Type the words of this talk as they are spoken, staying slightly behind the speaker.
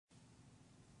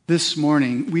This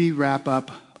morning, we wrap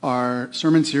up our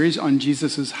sermon series on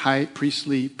Jesus' high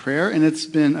priestly prayer, and it's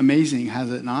been amazing, has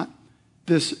it not?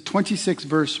 This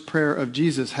 26-verse prayer of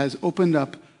Jesus has opened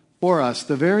up for us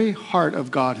the very heart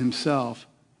of God himself.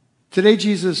 Today,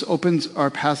 Jesus opens our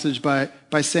passage by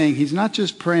saying he's not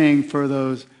just praying for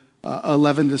those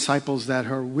 11 disciples that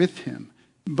are with him,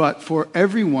 but for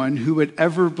everyone who would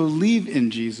ever believe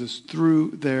in Jesus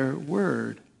through their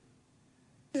word.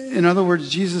 In other words,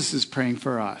 Jesus is praying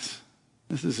for us.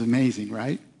 This is amazing,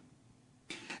 right?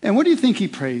 And what do you think he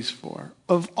prays for?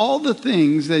 Of all the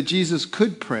things that Jesus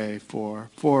could pray for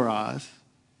us,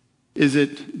 is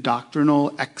it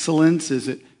doctrinal excellence? Is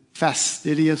it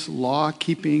fastidious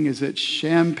law-keeping? Is it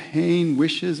champagne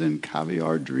wishes and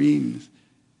caviar dreams?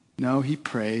 No, he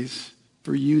prays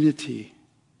for unity.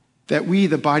 That we,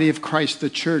 the body of Christ, the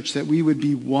church, that we would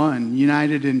be one,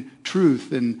 united in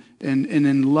truth and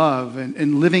in love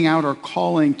and living out our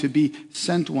calling to be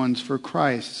sent ones for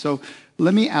Christ. So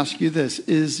let me ask you this.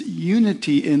 Is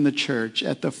unity in the church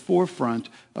at the forefront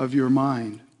of your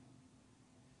mind?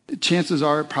 Chances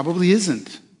are it probably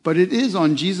isn't, but it is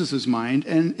on Jesus' mind,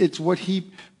 and it's what he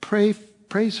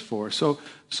prays for. So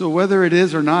whether it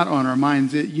is or not on our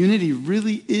minds, unity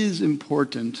really is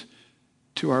important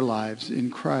to our lives in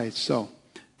Christ. So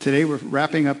today we're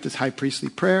wrapping up this high priestly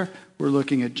prayer. We're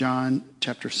looking at John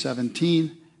chapter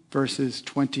 17, verses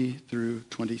 20 through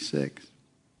 26.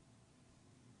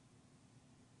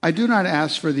 I do not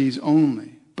ask for these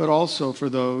only, but also for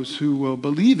those who will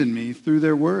believe in me through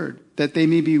their word, that they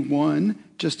may be one,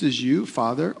 just as you,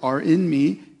 Father, are in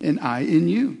me and I in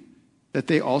you, that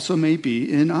they also may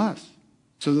be in us,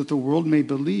 so that the world may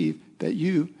believe that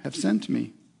you have sent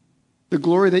me. The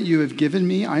glory that you have given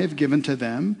me, I have given to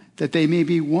them, that they may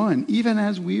be one, even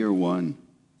as we are one.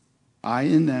 I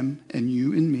in them and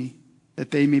you in me,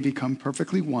 that they may become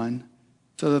perfectly one,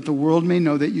 so that the world may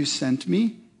know that you sent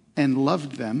me and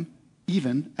loved them,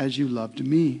 even as you loved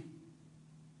me.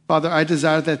 Father, I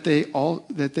desire that they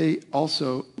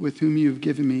also, with whom you have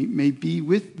given me, may be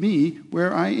with me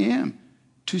where I am,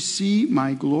 to see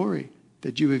my glory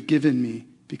that you have given me,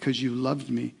 because you loved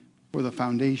me for the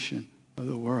foundation of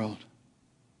the world.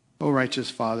 O righteous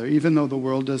Father, even though the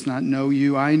world does not know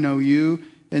you, I know you,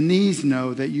 and these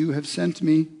know that you have sent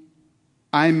me.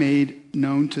 I made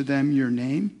known to them your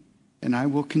name, and I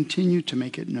will continue to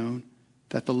make it known,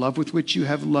 that the love with which you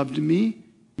have loved me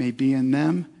may be in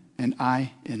them, and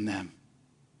I in them.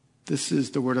 This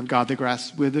is the word of God. The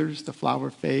grass withers, the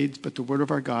flower fades, but the word of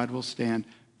our God will stand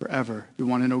forever. If we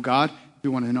want to know God, if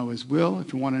we want to know his will,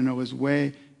 if we want to know his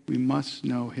way, we must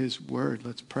know his word.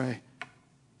 Let's pray.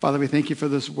 Father, we thank you for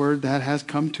this word that has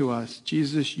come to us.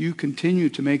 Jesus, you continue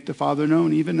to make the Father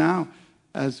known even now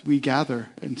as we gather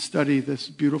and study this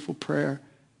beautiful prayer.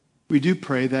 We do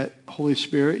pray that, Holy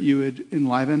Spirit, you would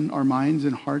enliven our minds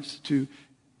and hearts to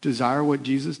desire what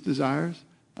Jesus desires,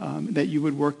 that you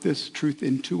would work this truth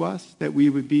into us, that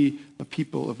we would be a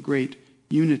people of great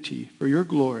unity. For your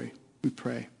glory, we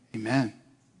pray. Amen.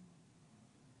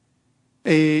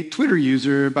 A Twitter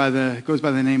user goes by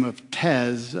the name of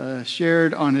Tez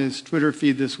shared on his Twitter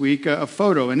feed this week a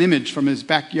photo, an image from his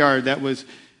backyard that was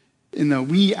in the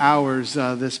wee hours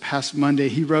this past Monday.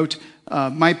 He wrote,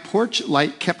 my porch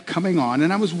light kept coming on,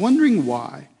 and I was wondering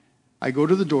why. I go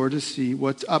to the door to see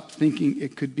what's up, thinking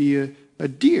it could be a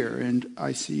deer, and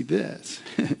I see this.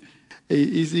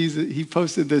 He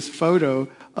posted this photo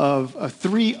of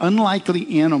 3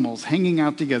 unlikely animals hanging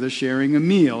out together, sharing a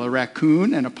meal, a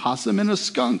raccoon and a possum and a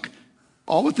skunk,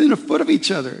 all within a foot of each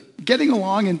other, getting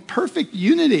along in perfect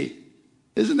unity.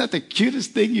 Isn't that the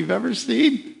cutest thing you've ever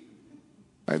seen?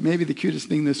 All right, maybe the cutest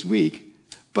thing this week.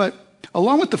 But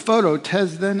along with the photo,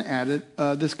 Tez then added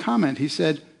this comment. He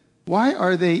said, why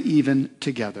are they even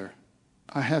together?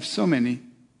 I have so many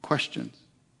questions.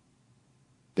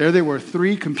 There they were,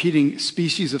 3 competing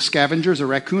species of scavengers, a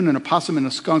raccoon and a possum and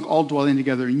a skunk, all dwelling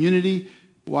together in unity.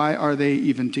 Why are they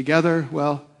even together?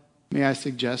 Well, may I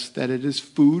suggest that it is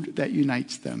food that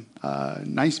unites them. A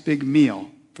nice big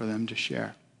meal for them to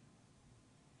share.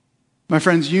 My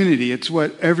friends, unity, it's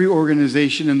what every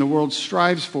organization in the world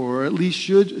strives for, or at least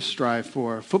should strive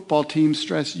for. Football teams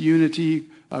stress unity.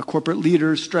 Corporate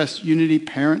leaders stress unity.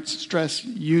 Parents stress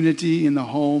unity in the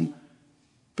home.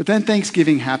 But then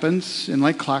Thanksgiving happens, and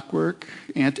like clockwork,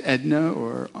 Aunt Edna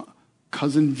or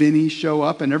Cousin Vinny show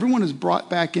up, and everyone is brought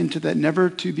back into that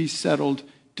never-to-be-settled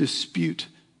dispute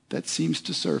that seems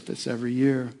to surface every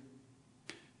year.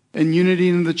 And unity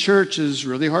in the church is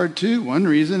really hard too. One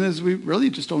reason is we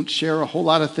really just don't share a whole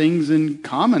lot of things in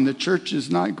common. The church is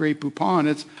not Grey Poupon,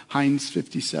 it's Heinz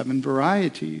 57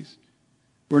 varieties.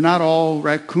 We're not all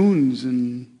raccoons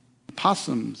and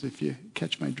possums, if you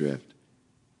catch my drift?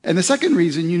 And the second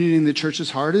reason unity in the church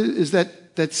is hard is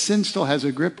that sin still has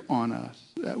a grip on us.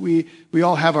 We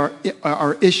all have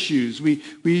our issues.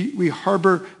 We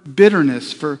harbor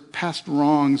bitterness for past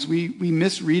wrongs. We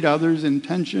misread others'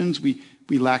 intentions. We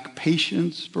lack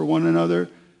patience for one another.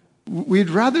 We'd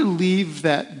rather leave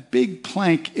that big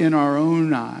plank in our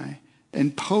own eye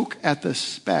and poke at the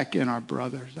speck in our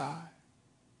brother's eye.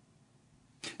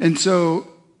 And so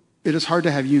it is hard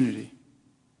to have unity.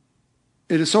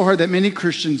 It is so hard that many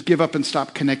Christians give up and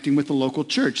stop connecting with the local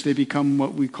church. They become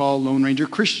what we call Lone Ranger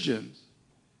Christians.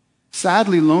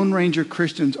 Sadly, Lone Ranger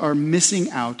Christians are missing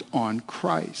out on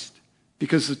Christ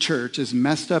because the church, as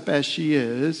messed up as she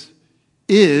is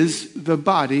the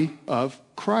body of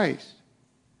Christ.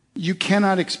 You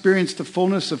cannot experience the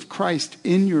fullness of Christ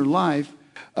in your life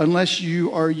unless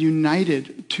you are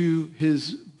united to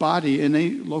his body in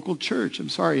a local church. I'm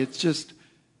sorry,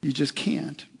 you just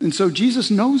can't. And so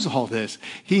Jesus knows all this.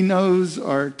 He knows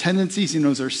our tendencies. He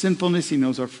knows our sinfulness. He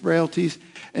knows our frailties.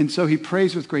 And so he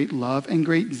prays with great love and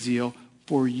great zeal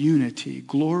for unity,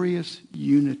 glorious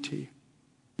unity.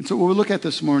 And so what we'll look at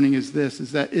this morning is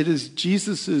that it is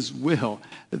Jesus' will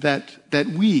that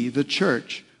we, the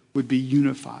church, would be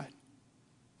unified.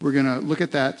 We're going to look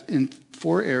at that in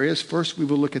 4 areas. First, we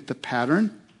will look at the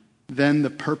pattern, then the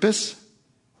purpose,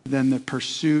 then the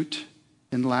pursuit,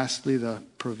 and lastly, the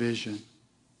provision.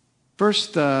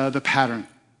 First, the pattern.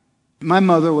 My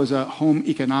mother was a home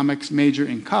economics major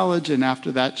in college, and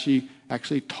after that, she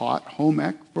actually taught home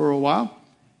ec for a while.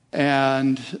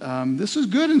 And this was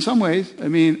good in some ways. I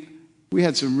mean, we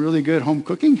had some really good home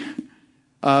cooking,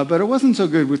 but it wasn't so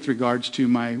good with regards to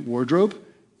my wardrobe.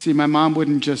 See, my mom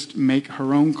wouldn't just make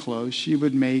her own clothes. She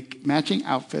would make matching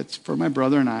outfits for my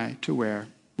brother and I to wear.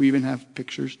 We even have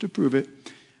pictures to prove it.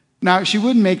 Now, she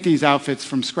wouldn't make these outfits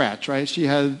from scratch, right?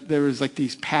 There was like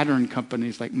these pattern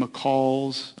companies like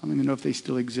McCall's. I don't even know if they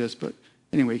still exist, but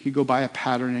anyway, you could go buy a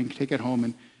pattern and take it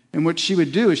home. And what she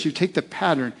would do is she would take the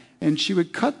pattern and she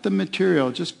would cut the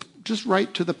material just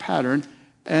right to the pattern,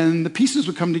 and the pieces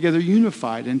would come together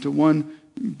unified into one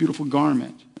beautiful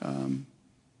garment.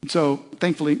 So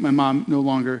thankfully, my mom no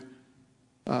longer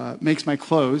makes my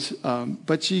clothes,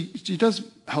 but she does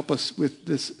help us with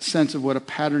this sense of what a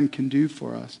pattern can do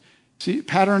for us. See,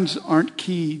 patterns aren't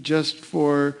key just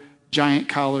for giant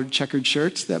collared checkered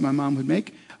shirts that my mom would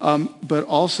make, but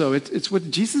also it's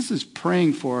what Jesus is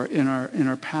praying for in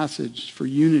our passage for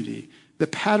unity. The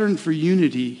pattern for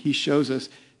unity, he shows us,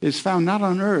 is found not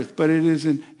on earth, but it is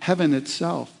in heaven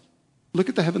itself. Look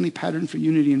at the heavenly pattern for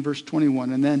unity in verse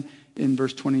 21 and then in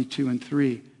verse 22 and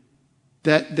 3.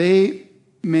 That they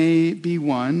may be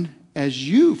one as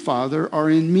you, Father,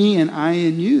 are in me and I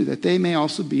in you, that they may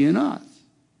also be in us.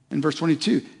 In verse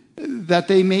 22, that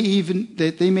they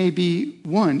may be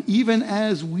one, even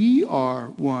as we are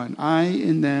one, I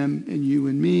in them and you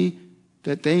in me,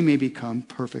 that they may become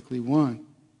perfectly one.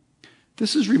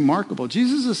 This is remarkable.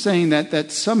 Jesus is saying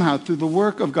that somehow through the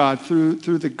work of God, through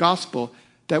the gospel,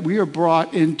 that we are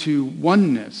brought into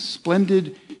oneness,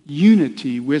 splendid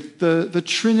unity with the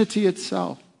Trinity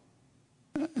itself.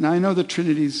 And I know the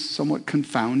Trinity is somewhat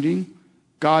confounding.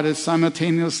 God is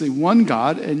simultaneously one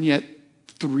God and yet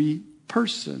 3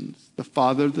 persons, the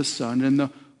Father, the Son, and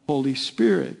the Holy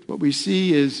Spirit. What we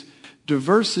see is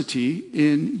diversity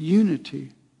in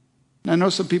unity. And I know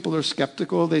some people are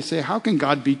skeptical. They say, how can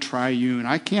God be triune?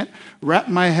 I can't wrap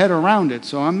my head around it,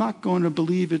 so I'm not going to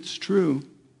believe it's true.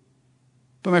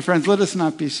 But my friends, let us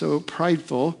not be so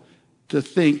prideful to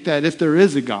think that if there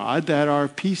is a God, that our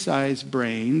pea-sized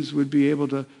brains would be able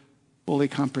to fully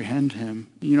comprehend him.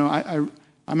 You know,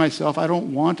 I myself, I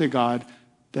don't want a God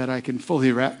that I can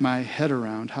fully wrap my head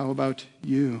around. How about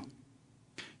you?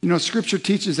 You know, Scripture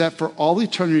teaches that for all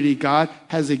eternity, God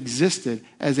has existed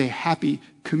as a happy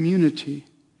community,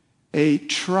 a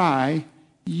tri-unity,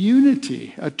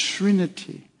 a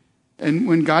trinity. And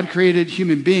when God created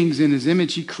human beings in his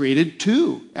image, he created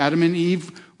 2. Adam and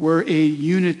Eve were a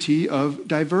unity of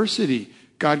diversity.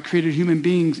 God created human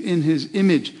beings in his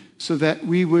image so that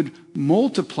we would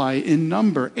multiply in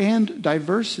number and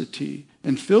diversity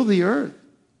and fill the earth.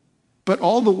 But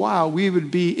all the while, we would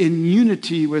be in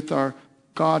unity with our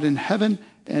God in heaven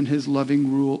and his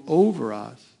loving rule over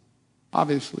us.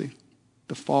 Obviously,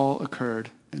 the fall occurred,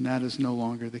 and that is no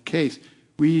longer the case.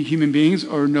 We human beings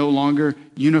are no longer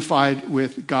unified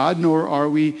with God, nor are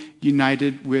we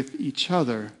united with each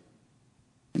other.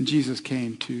 And Jesus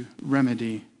came to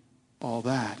remedy all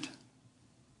that.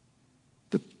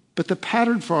 But the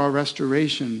pattern for our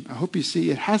restoration, I hope you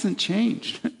see, it hasn't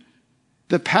changed.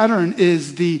 The pattern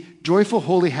is the joyful,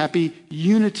 holy, happy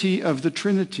unity of the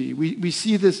Trinity. We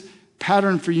see this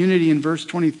pattern for unity in verse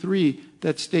 23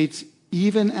 that states,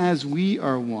 even as we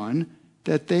are one,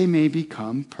 that they may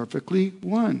become perfectly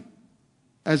one.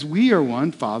 As we are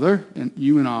one, Father, and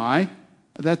you and I,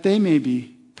 that they may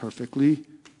be perfectly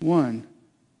one.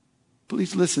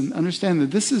 Please listen, understand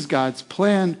that this is God's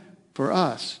plan for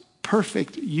us.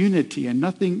 Perfect unity and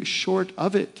nothing short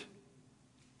of it.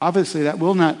 Obviously, that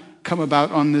will not come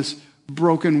about on this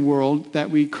broken world that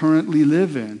we currently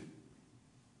live in.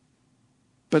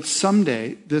 But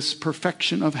someday, this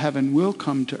perfection of heaven will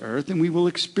come to earth and we will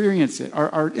experience it.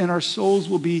 And our souls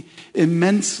will be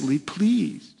immensely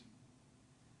pleased.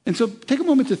 And so take a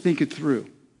moment to think it through.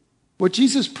 What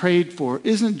Jesus prayed for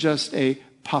isn't just a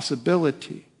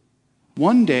possibility.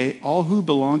 One day, all who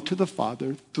belong to the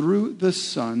Father through the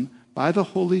Son by the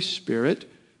Holy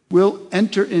Spirit will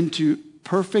enter into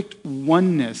perfect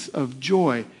oneness of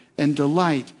joy and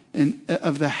delight and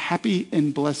of the happy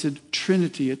and blessed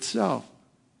Trinity itself.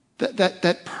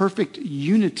 That perfect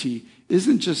unity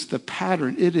isn't just the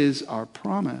pattern, it is our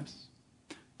promise.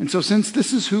 And so since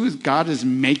this is who God is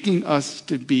making us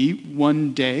to be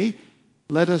one day,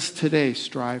 let us today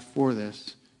strive for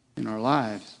this in our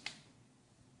lives.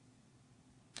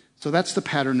 So that's the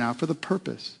pattern now for the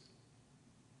purpose.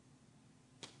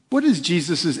 What is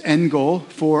Jesus' end goal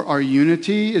for our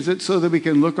unity? Is it so that we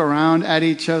can look around at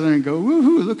each other and go,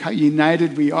 woohoo, look how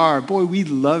united we are. Boy, we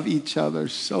love each other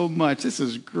so much. This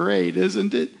is great,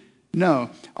 isn't it? No,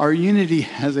 our unity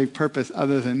has a purpose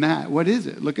other than that. What is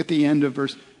it? Look at the end of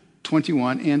verse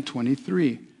 21 and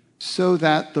 23. So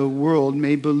that the world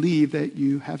may believe that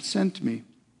you have sent me.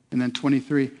 And then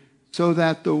 23, so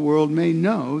that the world may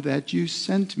know that you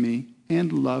sent me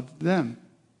and loved them.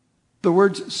 The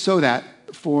words so that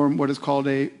form what is called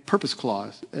a purpose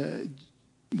clause.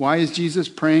 Why is Jesus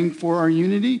praying for our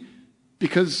unity?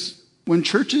 Because when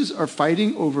churches are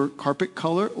fighting over carpet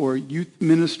color or youth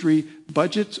ministry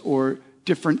budgets or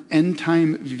different end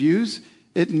time views,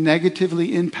 it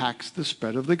negatively impacts the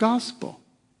spread of the gospel.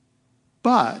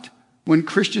 But when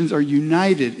Christians are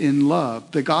united in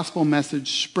love, the gospel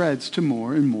message spreads to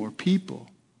more and more people.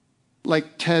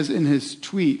 Like Tez in his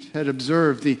tweet had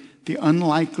observed the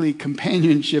unlikely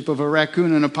companionship of a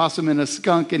raccoon and a possum and a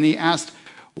skunk, and he asked,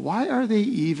 why are they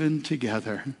even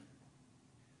together?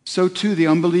 So too the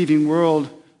unbelieving world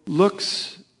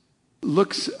looks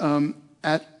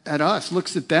at us,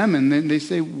 looks at them, and then they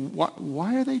say,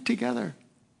 why are they together?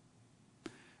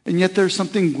 And yet there's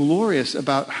something glorious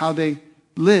about how they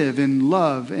live in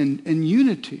love and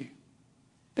unity.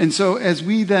 And so as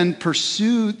we then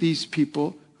pursue these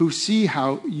people who see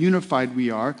how unified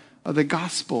we are, the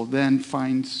gospel then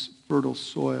finds fertile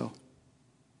soil.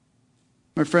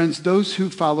 My friends, those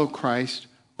who follow Christ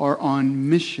are on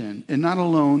mission, and not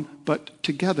alone, but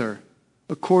together.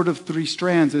 A cord of 3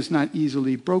 strands is not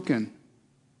easily broken.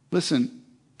 Listen,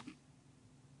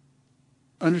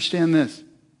 understand this.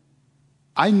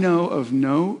 I know of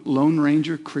no Lone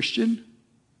Ranger Christian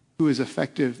who is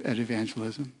effective at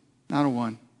evangelism. Not a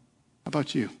one. How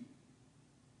about you?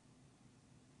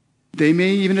 They may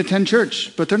even attend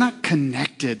church, but they're not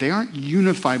connected. They aren't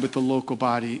unified with the local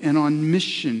body and on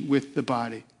mission with the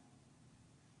body.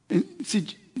 And see,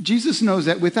 Jesus knows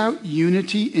that without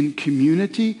unity in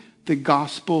community, the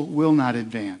gospel will not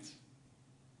advance.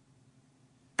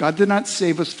 God did not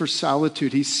save us for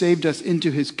solitude. He saved us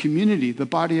into his community, the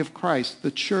body of Christ,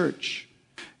 the church.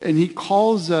 And he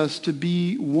calls us to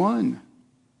be one.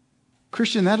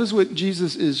 Christian, that is what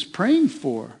Jesus is praying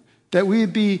for, that we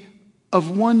would be of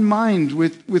one mind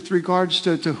with regards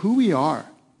to who we are,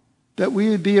 that we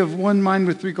would be of one mind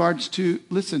with regards to,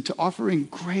 to offering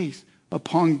grace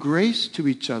upon grace to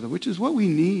each other, which is what we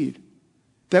need,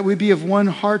 that we be of one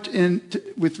heart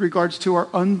with regards to our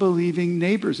unbelieving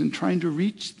neighbors and trying to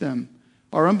reach them,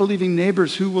 our unbelieving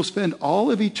neighbors who will spend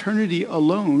all of eternity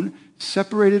alone,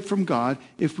 separated from God,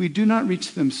 if we do not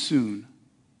reach them soon.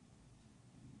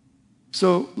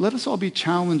 So let us all be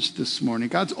challenged this morning.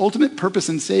 God's ultimate purpose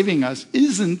in saving us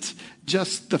isn't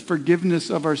just the forgiveness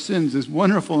of our sins, as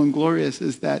wonderful and glorious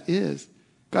as that is.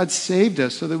 God saved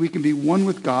us so that we can be one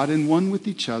with God and one with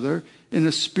each other in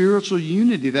a spiritual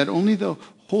unity that only the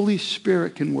Holy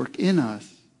Spirit can work in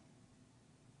us.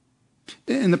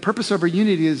 And the purpose of our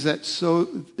unity is so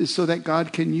that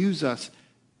God can use us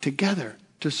together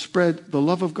to spread the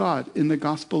love of God in the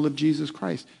gospel of Jesus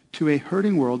Christ to a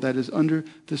hurting world that is under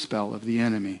the spell of the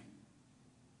enemy.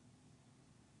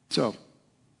 So,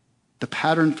 the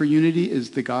pattern for unity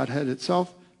is the Godhead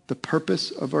itself. The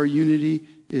purpose of our unity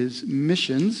is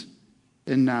missions.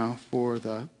 And now for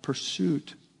the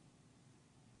pursuit.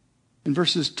 In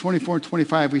verses 24 and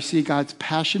 25, we see God's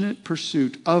passionate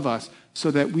pursuit of us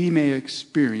so that we may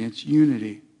experience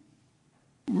unity.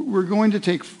 We're going to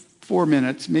take 4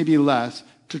 minutes, maybe less,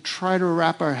 to try to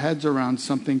wrap our heads around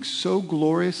something so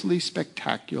gloriously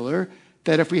spectacular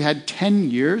that if we had 10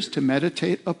 years to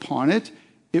meditate upon it,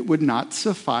 it would not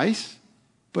suffice,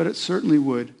 but it certainly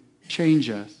would change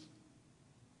us.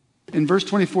 In verse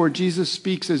 24, Jesus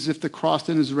speaks as if the cross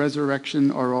and his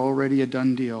resurrection are already a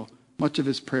done deal. Much of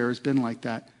his prayer has been like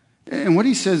that. And what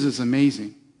he says is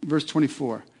amazing. Verse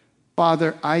 24,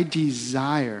 Father, I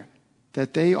desire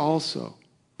that they also,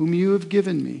 whom you have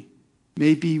given me,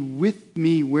 may be with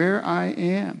me where I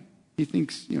am. He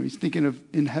thinks, he's thinking of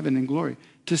in heaven in glory.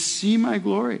 To see my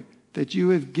glory that you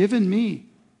have given me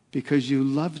because you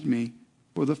loved me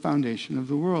for the foundation of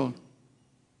the world.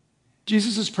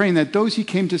 Jesus is praying that those he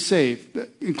came to save,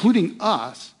 including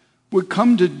us, would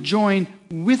come to join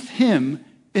with him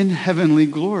in heavenly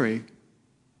glory.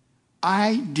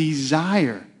 I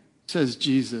desire, says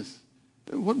Jesus.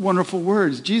 What wonderful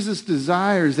words. Jesus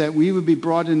desires that we would be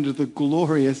brought into the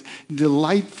glorious,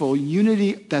 delightful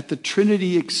unity that the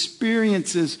Trinity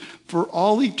experiences for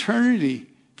all eternity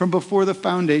from before the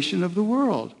foundation of the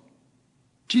world.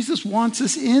 Jesus wants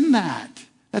us in that.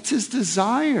 That's his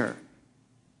desire.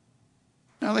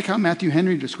 I like how Matthew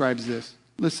Henry describes this.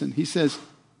 Listen, he says,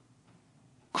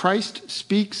 Christ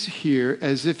speaks here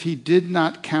as if he did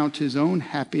not count his own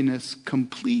happiness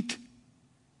complete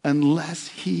unless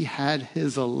he had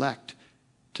his elect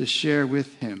to share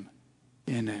with him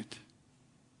in it.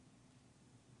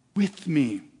 With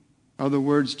me are the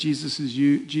words Jesus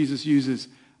uses.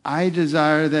 I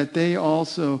desire that they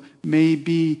also may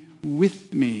be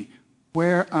with me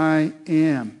where I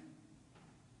am.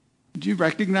 Do you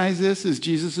recognize this as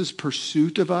Jesus'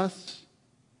 pursuit of us?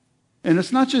 And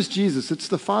it's not just Jesus, it's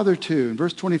the Father too. In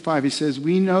verse 25, he says,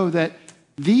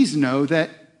 these know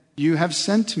that you have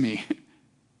sent me.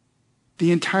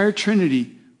 The entire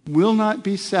Trinity will not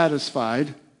be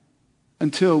satisfied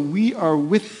until we are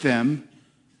with them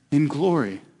in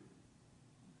glory.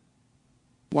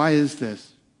 Why is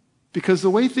this? Because the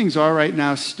way things are right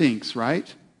now stinks,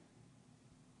 right?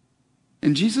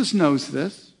 And Jesus knows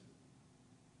this.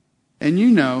 And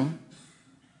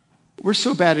we're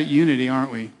so bad at unity,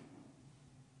 aren't we?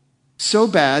 So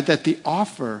bad that the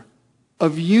offer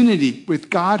of unity with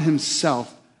God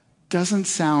himself doesn't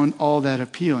sound all that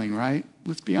appealing, right?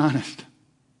 Let's be honest.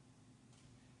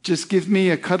 Just give me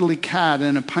a cuddly cat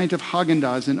and a pint of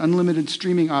Haagen-Dazs and unlimited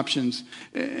streaming options,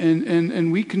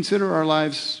 and we consider our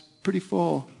lives pretty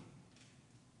full.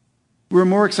 We're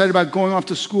more excited about going off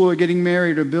to school or getting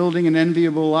married or building an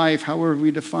enviable life, however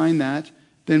we define that,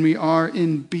 than we are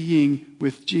in being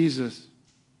with Jesus.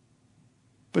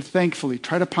 But thankfully,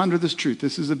 try to ponder this truth.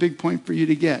 This is a big point for you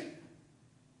to get.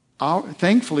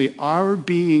 Thankfully, our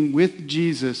being with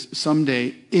Jesus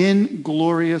someday in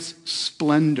glorious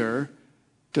splendor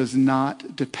does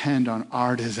not depend on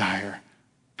our desire,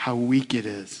 how weak it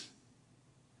is.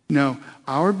 No,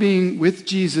 our being with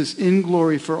Jesus in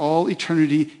glory for all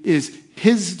eternity is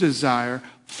his desire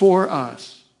for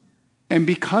us. And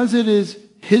because it is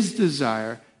his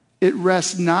desire, it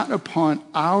rests not upon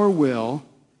our will,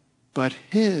 but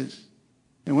his.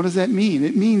 And what does that mean?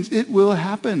 It means it will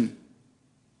happen.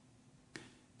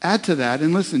 Add to that,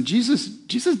 and listen, Jesus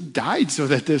died so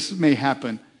that this may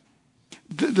happen.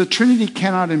 The Trinity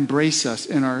cannot embrace us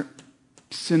in our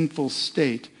sinful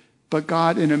state, but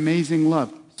God, in amazing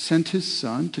love, sent his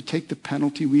Son to take the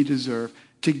penalty we deserve,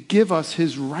 to give us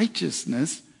his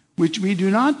righteousness, which we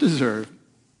do not deserve.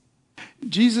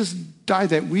 Jesus died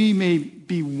that we may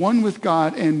be one with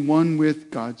God and one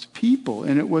with God's people,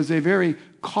 and it was a very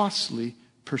costly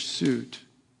pursuit.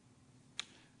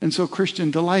 And so,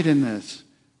 Christian, delight in this.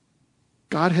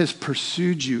 God has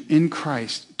pursued you in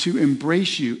Christ to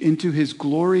embrace you into his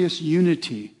glorious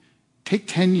unity. Take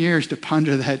 10 years to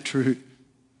ponder that truth.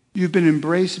 You've been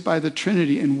embraced by the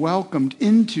Trinity and welcomed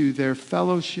into their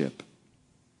fellowship.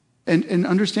 And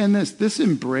understand this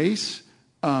embrace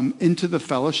into the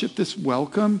fellowship, this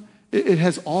welcome, it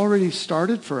has already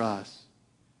started for us.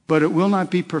 But it will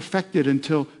not be perfected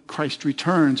until Christ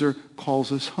returns or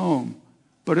calls us home.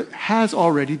 But it has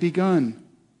already begun.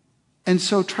 And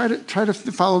so try to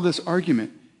follow this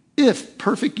argument. If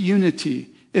perfect unity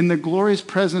in the glorious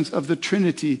presence of the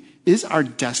Trinity is our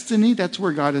destiny, that's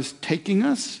where God is taking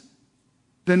us,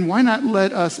 then why not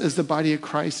let us as the body of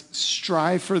Christ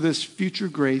strive for this future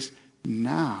grace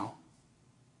now?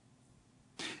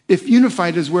 If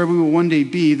unified is where we will one day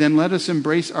be, then let us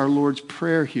embrace our Lord's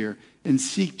Prayer here and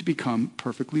seek to become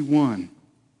perfectly one.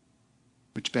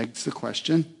 Which begs the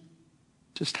question,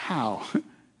 just how?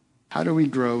 How do we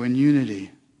grow in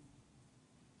unity?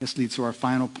 This leads to our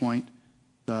final point,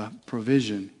 the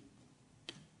provision.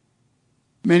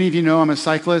 Many of you know I'm a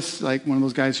cyclist, like one of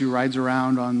those guys who rides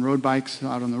around on road bikes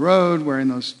out on the road wearing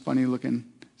those funny-looking,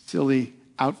 silly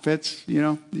outfits,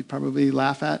 you probably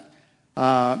laugh at.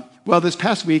 Well, this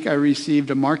past week I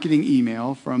received a marketing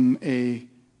email from a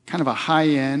kind of a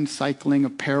high-end cycling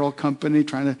apparel company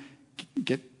trying to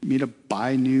get me to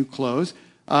buy new clothes.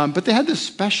 But they had this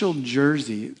special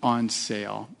jersey on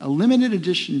sale, a limited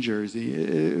edition jersey.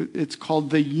 It's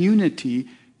called the Unity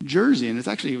jersey, and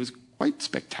it was quite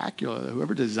spectacular.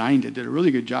 Whoever designed it did a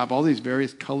really good job. All these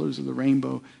various colors of the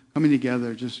rainbow coming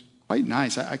together, just quite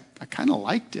nice. I kind of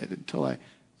liked it until I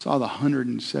saw the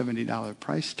 $170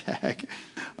 price tag.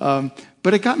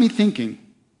 But it got me thinking,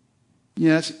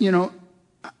 yes,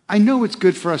 I know it's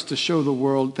good for us to show the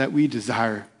world that we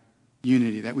desire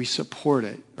unity, that we support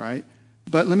it, right?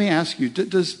 But let me ask you,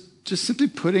 does just simply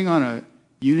putting on a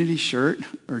unity shirt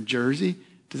or jersey,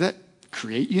 does that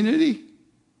create unity?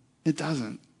 It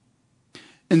doesn't.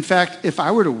 In fact, if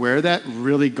I were to wear that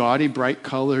really gaudy,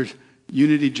 bright-colored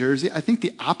unity jersey, I think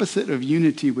the opposite of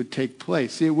unity would take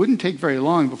place. See, it wouldn't take very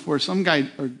long before some guy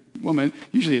or woman,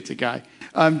 usually it's a guy,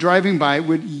 driving by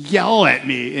would yell at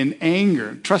me in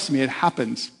anger. Trust me, it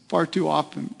happens far too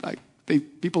often.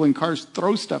 People in cars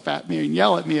throw stuff at me and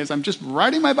yell at me as I'm just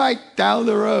riding my bike down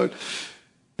the road.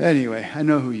 Anyway, I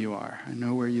know who you are. I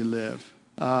know where you live.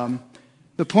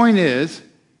 The point is,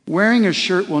 wearing a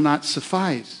shirt will not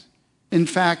suffice. In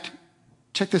fact,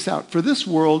 check this out. For this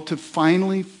world to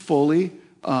finally, fully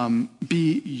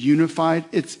be unified,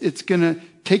 it's going to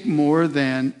take more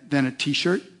than a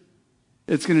T-shirt.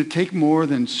 It's going to take more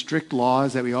than strict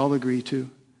laws that we all agree to.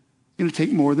 It's going to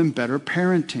take more than better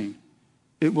parenting.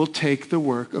 It will take the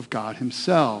work of God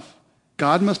himself.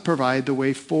 God must provide the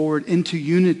way forward into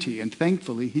unity, and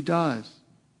thankfully he does.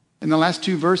 In the last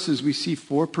two verses, we see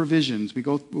 4 provisions.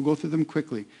 We'll go through them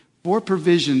quickly. 4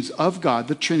 provisions of God,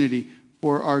 the Trinity,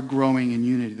 for our growing in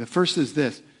unity. The first is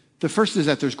this. The first is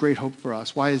that there's great hope for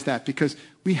us. Why is that? Because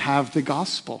we have the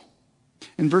gospel.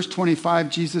 In verse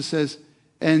 25, Jesus says,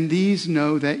 "And these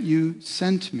know that you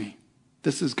sent me."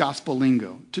 This is gospel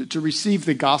lingo. To receive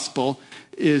the gospel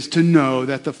is to know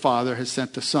that the Father has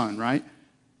sent the Son, right?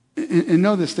 And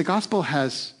know this, the gospel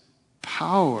has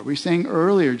power. We sang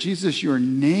earlier, Jesus, your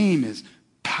name is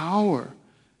power.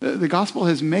 The gospel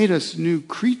has made us new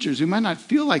creatures. We might not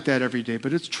feel like that every day,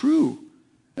 but it's true.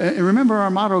 And remember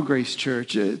our motto, Grace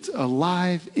Church, it's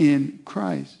alive in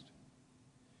Christ.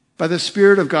 By the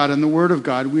Spirit of God and the Word of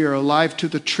God, we are alive to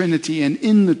the Trinity, and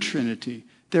in the Trinity,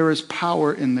 there is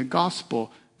power in the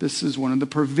gospel. This is one of the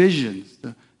provisions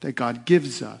that God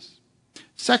gives us.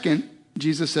 Second,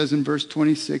 Jesus says in verse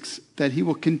 26 that he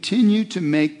will continue to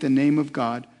make the name of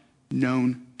God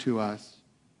known to us.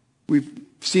 We've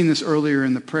seen this earlier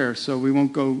in the prayer, so we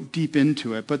won't go deep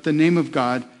into it. But the name of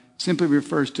God simply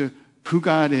refers to who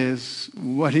God is,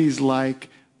 what he's like,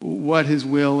 what his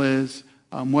will is,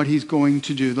 what he's going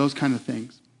to do, those kind of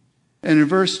things. And in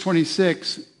verse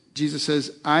 26, Jesus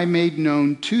says, I made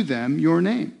known to them your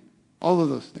name. All of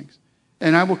those things.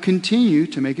 And I will continue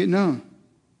to make it known.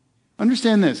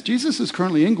 Understand this. Jesus is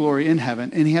currently in glory in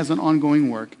heaven, and he has an ongoing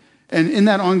work. And in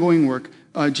that ongoing work,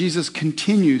 Jesus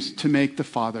continues to make the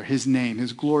Father, his name,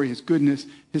 his glory, his goodness,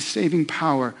 his saving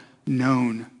power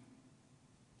known.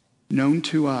 Known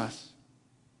to us.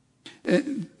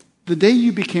 The day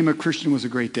you became a Christian was a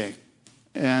great day.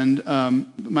 And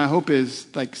my hope is,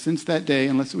 like, since that day,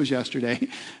 unless it was yesterday,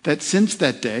 that since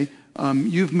that day,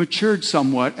 you've matured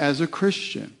somewhat as a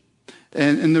Christian.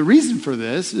 And the reason for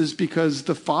this is because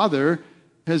the Father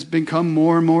has become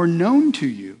more and more known to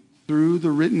you through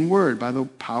the written word, by the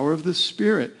power of the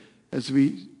Spirit, as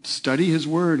we study his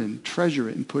word and treasure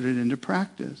it and put it into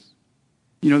practice.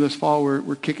 You know, this fall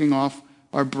we're kicking off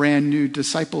our brand new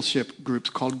discipleship groups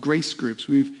called Grace Groups.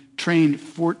 We've trained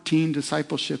 14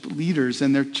 discipleship leaders,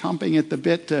 and they're chomping at the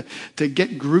bit to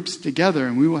get groups together.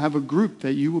 And we will have a group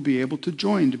that you will be able to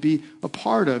join, to be a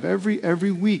part of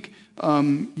every week.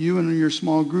 You and your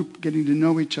small group getting to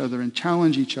know each other and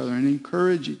challenge each other and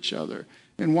encourage each other.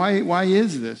 And why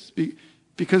is this?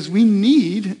 Because we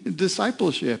need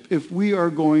discipleship if we are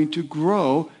going to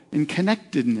grow in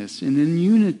connectedness and in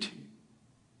unity.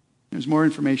 There's more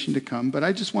information to come, but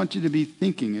I just want you to be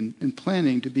thinking and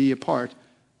planning to be a part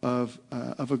of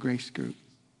a grace group.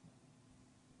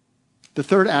 The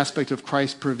third aspect of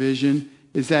Christ's provision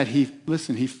is that he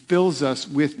fills us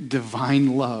with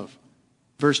divine love.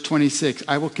 Verse 26,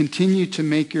 I will continue to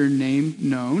make your name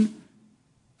known.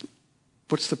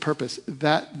 What's the purpose?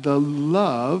 That the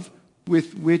love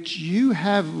with which you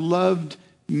have loved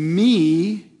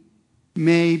me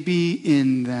may be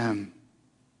in them.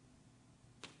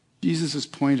 Jesus'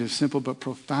 point is simple but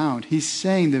profound. He's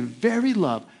saying the very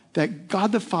love that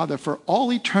God the Father for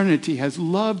all eternity has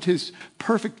loved his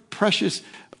perfect, precious,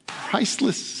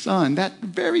 priceless Son, that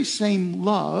very same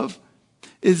love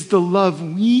is the love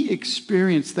we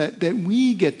experience, that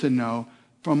we get to know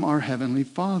from our Heavenly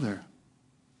Father.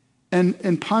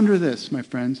 And ponder this, my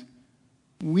friends.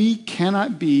 We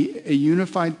cannot be a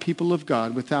unified people of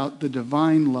God without the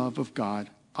divine love of God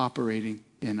operating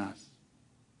in us.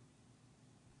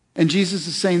 And Jesus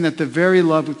is saying that the very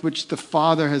love with which the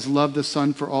Father has loved the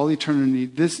Son for all eternity,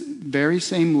 this very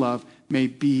same love may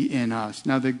be in us.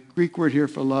 Now, the Greek word here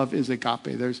for love is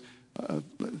agape. There's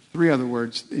 3 other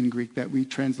words in Greek that we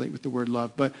translate with the word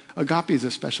love, but agape is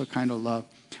a special kind of love.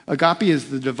 Agape is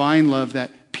the divine love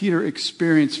that Peter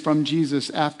experienced from Jesus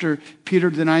after Peter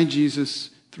denied Jesus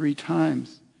 3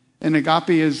 times. And agape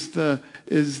is the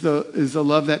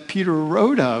love that Peter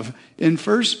wrote of in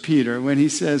 1 Peter when he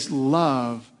says,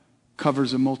 love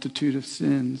covers a multitude of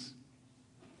sins.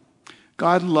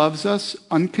 God loves us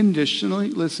unconditionally,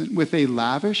 listen, with a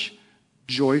lavish,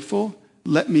 joyful,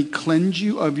 let me cleanse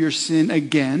you of your sin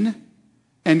again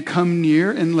and come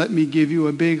near and let me give you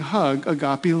a big hug,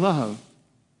 agape love.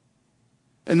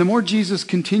 And the more Jesus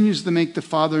continues to make the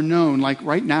Father known, like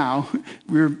right now,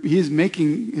 he is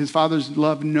making his Father's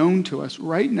love known to us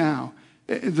right now.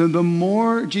 The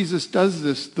more Jesus does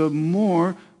this, the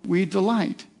more we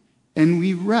delight and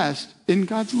we rest in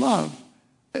God's love.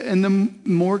 And the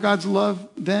more God's love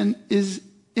then is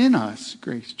in us,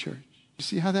 Grace Church. You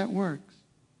see how that works?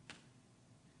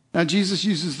 Now, Jesus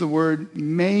uses the word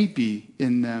may be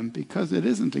in them because it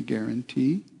isn't a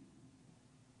guarantee.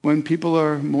 When people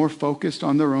are more focused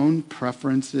on their own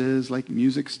preferences, like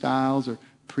music styles or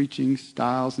preaching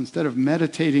styles, instead of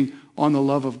meditating on the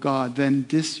love of God, then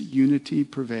disunity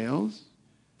prevails.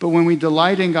 But when we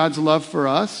delight in God's love for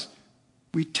us,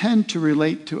 we tend to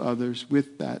relate to others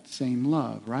with that same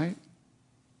love, right?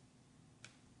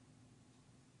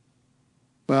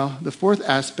 Well, the 4th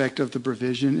aspect of the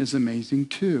provision is amazing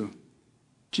too.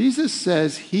 Jesus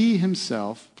says he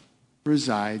himself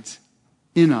resides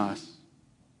in us.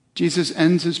 Jesus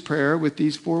ends his prayer with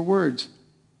these 4 words,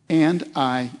 and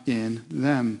I in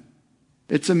them.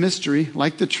 It's a mystery,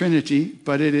 like the Trinity,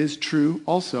 but it is true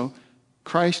also.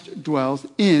 Christ dwells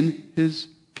in his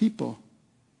people.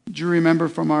 Do you remember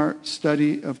from our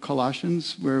study of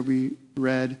Colossians where we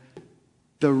read,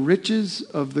 the riches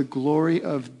of the glory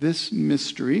of this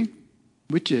mystery,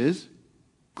 which is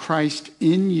Christ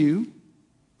in you,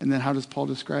 and then how does Paul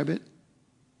describe it?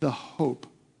 The hope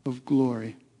of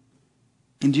glory.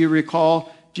 And do you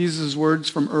recall Jesus' words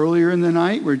from earlier in the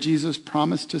night where Jesus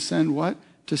promised to send what?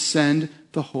 To send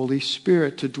the Holy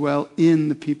Spirit to dwell in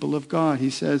the people of God. He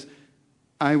says,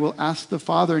 I will ask the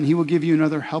Father, and he will give you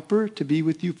another helper to be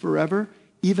with you forever,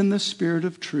 even the Spirit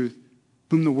of truth,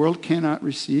 whom the world cannot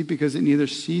receive because it neither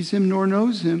sees him nor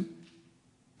knows him.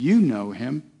 You know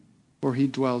him, for he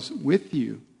dwells with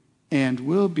you and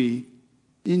will be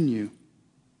in you.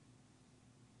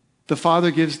 The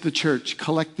Father gives the church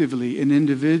collectively and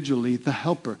individually the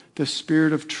helper, the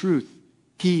Spirit of truth.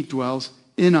 He dwells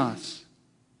in us.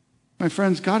 My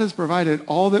friends, God has provided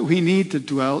all that we need to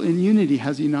dwell in unity,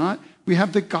 has he not? We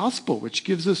have the gospel, which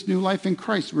gives us new life in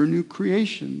Christ. We're new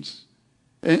creations.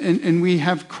 And we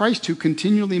have Christ who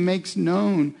continually makes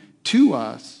known to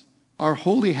us our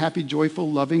holy, happy,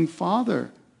 joyful, loving Father.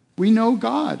 We know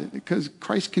God because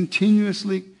Christ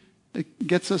continuously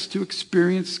gets us to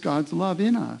experience God's love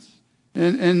in us.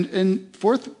 And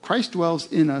 4th, Christ dwells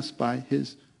in us by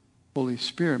his Holy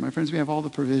Spirit. My friends, we have all the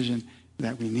provision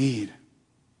that we need.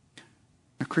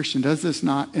 A Christian, does this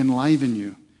not enliven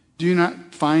you? Do you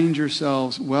not find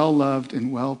yourselves well-loved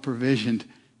and well-provisioned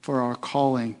for our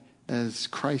calling as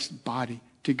Christ's body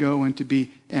to go and to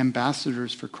be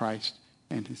ambassadors for Christ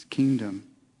and his kingdom?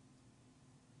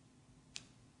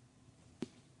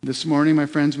 This morning, my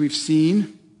friends, we've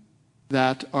seen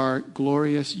that our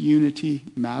glorious unity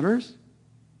matters.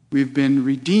 We've been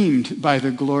redeemed by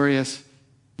the glorious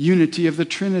unity of the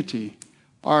Trinity.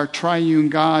 Our triune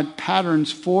God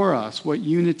patterns for us what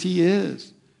unity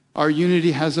is. Our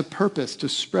unity has a purpose to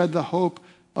spread the hope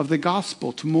of the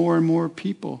gospel to more and more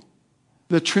people.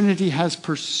 The Trinity has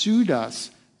pursued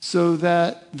us so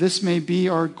that this may be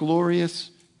our glorious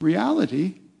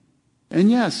reality. And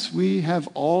yes, we have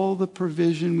all the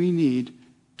provision we need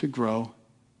to grow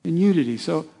in unity.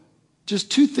 So just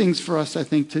 2 things for us, I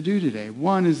think, to do today.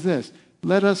 One is this.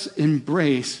 Let us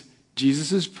embrace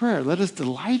Jesus' prayer. Let us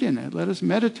delight in it. Let us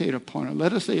meditate upon it.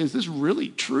 Let us say, is this really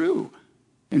true?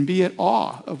 And be at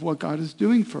awe of what God is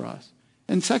doing for us.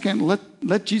 And second,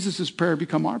 let Jesus' prayer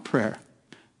become our prayer.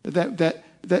 That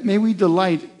may we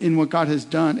delight in what God has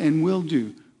done and will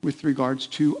do with regards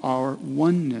to our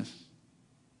oneness.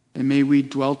 And may we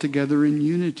dwell together in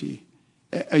unity,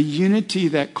 a unity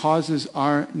that causes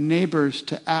our neighbors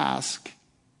to ask,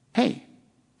 hey,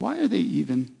 why are they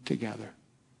even together?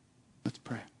 Let's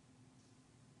pray.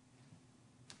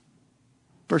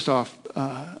 First off,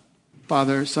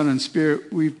 Father, Son, and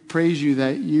Spirit, we praise you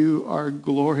that you are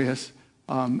glorious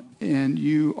and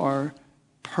you are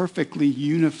perfectly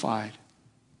unified.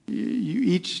 You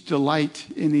each delight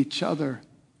in each other.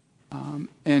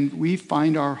 And we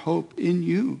find our hope in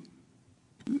you.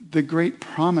 The great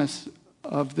promise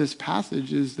of this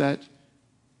passage is that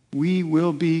we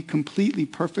will be completely,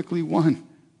 perfectly one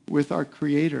with our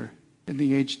Creator in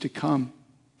the age to come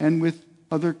and with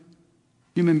other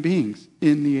human beings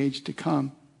in the age to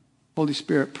come. Holy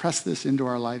Spirit, press this into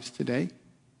our lives today.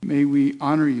 May we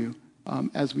honor you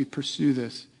as we pursue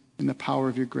this in the power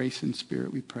of your grace and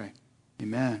Spirit, we pray.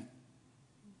 Amen.